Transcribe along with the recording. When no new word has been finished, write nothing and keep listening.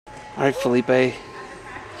All right, Felipe.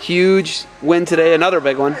 Huge win today, another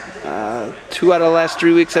big one. 2 out of the last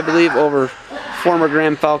 3 weeks, I believe, over former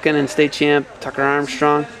Grand Falcon and state champ Tucker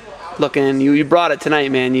Armstrong. You brought it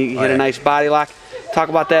tonight, man. You hit a nice body lock. Talk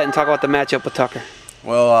about that and talk about the matchup with Tucker.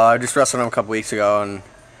 Well, I just wrestled him a couple weeks ago, and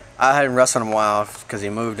I hadn't wrestled him in a while because he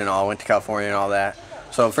moved and all, went to California and all that.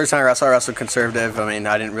 So first time I wrestled conservative. I mean,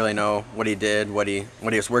 I didn't really know what he did, what he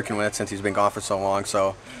was working with since he's been gone for so long.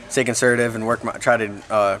 So stay conservative and try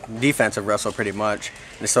to defensive wrestle pretty much,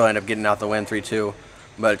 and still end up getting out the win 3-2.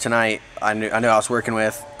 But tonight I knew I was working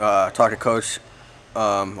with, talked to coach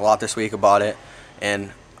a lot this week about it,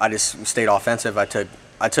 and I just stayed offensive. I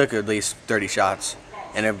took at least 30 shots,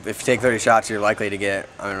 and if you take 30 shots, you're likely to get,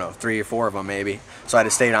 I don't know, 3 or 4 of them maybe. So I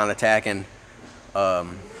just stayed on attack, and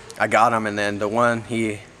I got him, and then the one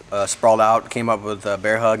he sprawled out, came up with a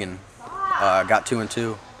bear hug, and got 2 and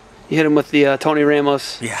 2. You hit him with the Tony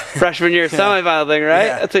Ramos freshman year semifinal thing, right?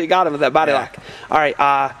 Yeah. That's what you got him with, that body lock. All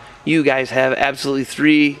right, you guys have absolutely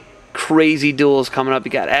 3 crazy duels coming up.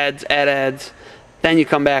 You got Eds. Then you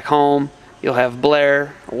come back home. You'll have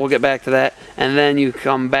Blair. We'll get back to that. And then you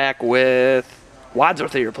come back with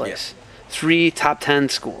Wadsworth at your place. 3 top 10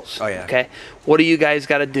 schools. Oh, yeah. Okay. What do you guys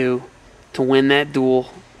got to do to win that duel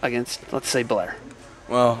against, let's say, Blair?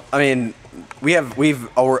 Well, I mean,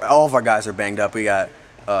 all of our guys are banged up. We got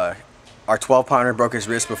our 12-pounder broke his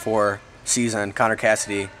wrist before season. Connor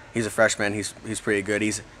Cassidy, he's a freshman. He's pretty good.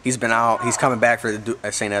 He's been out. He's coming back for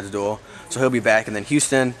the St. Ed's duel, so he'll be back. And then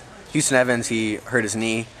Houston Evans, he hurt his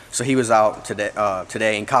knee, so he was out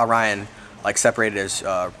today. And Kyle Ryan separated his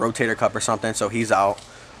rotator cuff or something, so he's out.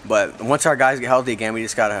 But once our guys get healthy again, we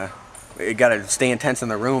just gotta stay intense in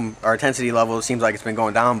the room. Our intensity level, it seems like it's been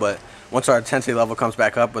going down, but once our intensity level comes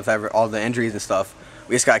back up with all the injuries and stuff,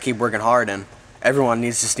 we just gotta keep working hard, and everyone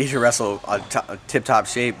needs to wrestle a tip-top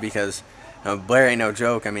shape, because Blair ain't no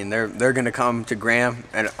joke. I mean, they're gonna come to Graham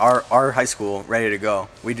and our high school ready to go.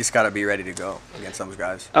 We just gotta be ready to go against those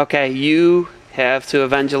guys. Okay, you have to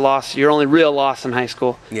avenge a loss. Your only real loss in high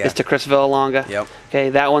school is to Chris Villalonga. Yep. Okay,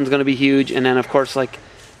 that one's gonna be huge, and then of course, like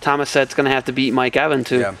Thomas said, it's going to have to beat Mike Evan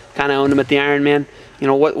to kind of own him at the Ironman. You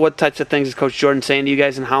know, what types of things is Coach Jordan saying to you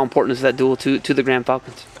guys, and how important is that duel to the Grand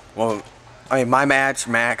Falcons? Well, I mean, my match,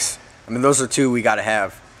 Max, I mean, those are 2 we got to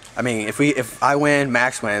have. I mean, if I win,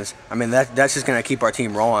 Max wins, I mean, that's just going to keep our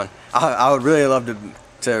team rolling. I would really love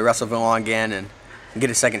to wrestle Villalonga again and get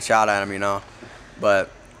a second shot at him, you know. But,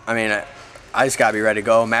 I mean, I just got to be ready to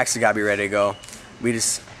go. Max has got to be ready to go.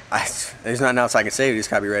 There's nothing else I can say. We just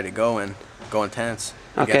got to be ready to go and go intense.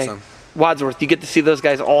 Okay, Wadsworth, you get to see those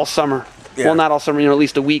guys all summer. Yeah. Well, not all summer, at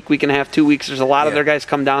least a week and a half, 2 weeks. There's a lot of their guys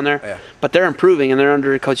come down there, but they're improving, and they're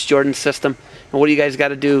under Coach Jordan's system. And what do you guys got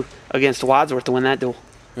to do against Wadsworth to win that duel?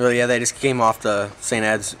 Well, they just came off the St.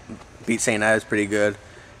 Ed's, beat St. Ed's pretty good.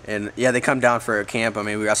 And, they come down for a camp. I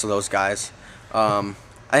mean, we wrestle those guys. I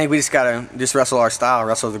think we just got to wrestle our style,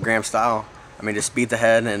 wrestle the Graham style. I mean, just beat the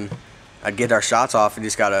head and get our shots off.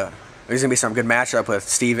 There's going to be some good matchup with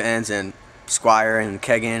Stevens and Squire and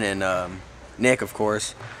Kegan and Nick, of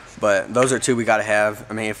course, but those are 2 we got to have.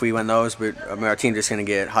 I mean, if we win those, our team's just going to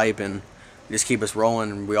get hype and just keep us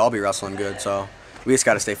rolling, and we all be wrestling good. So we just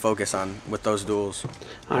got to stay focused with those duels.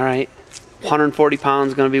 All right, 140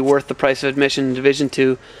 pounds going to be worth the price of admission in Division II.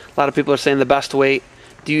 A lot of people are saying the best weight.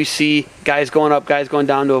 Do you see guys going up, guys going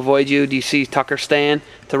down to avoid you? Do you see Tucker staying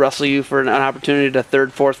to wrestle you for an opportunity to 3rd,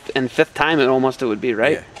 4th, and 5th time? It would be,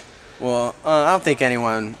 right? Yeah. Well, I don't think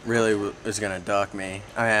anyone really is going to duck me.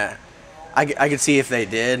 I mean, I could see if they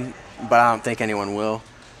did, but I don't think anyone will.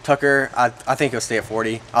 Tucker, I think he'll stay at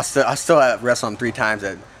 40. I'll still wrestle him 3 times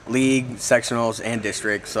at league, sectionals, and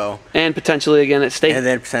district. So. And potentially again at state. And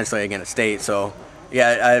then potentially again at state. So,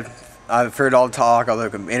 yeah, I've heard all the talk, all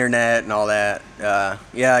the internet and all that.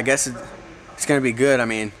 I guess it's going to be good. I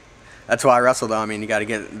mean, that's why I wrestle, though. I mean, you got to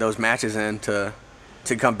get those matches in to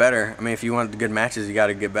become better. I mean, if you want good matches, you got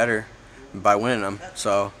to get better by winning them.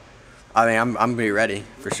 So, I mean, I'm gonna be ready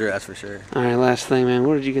for sure. That's for sure. All right, last thing, man.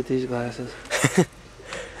 Where did you get these glasses?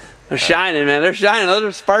 They're shining, man. They're shining. Those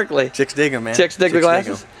are sparkly. Chicks dig them, man. Chicks dig the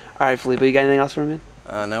glasses. All right, Felipe, you got anything else for me?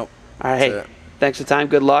 Nope. All right, hey, thanks for the time.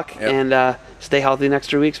 Good luck, and stay healthy the next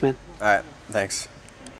 3 weeks, man. All right, thanks.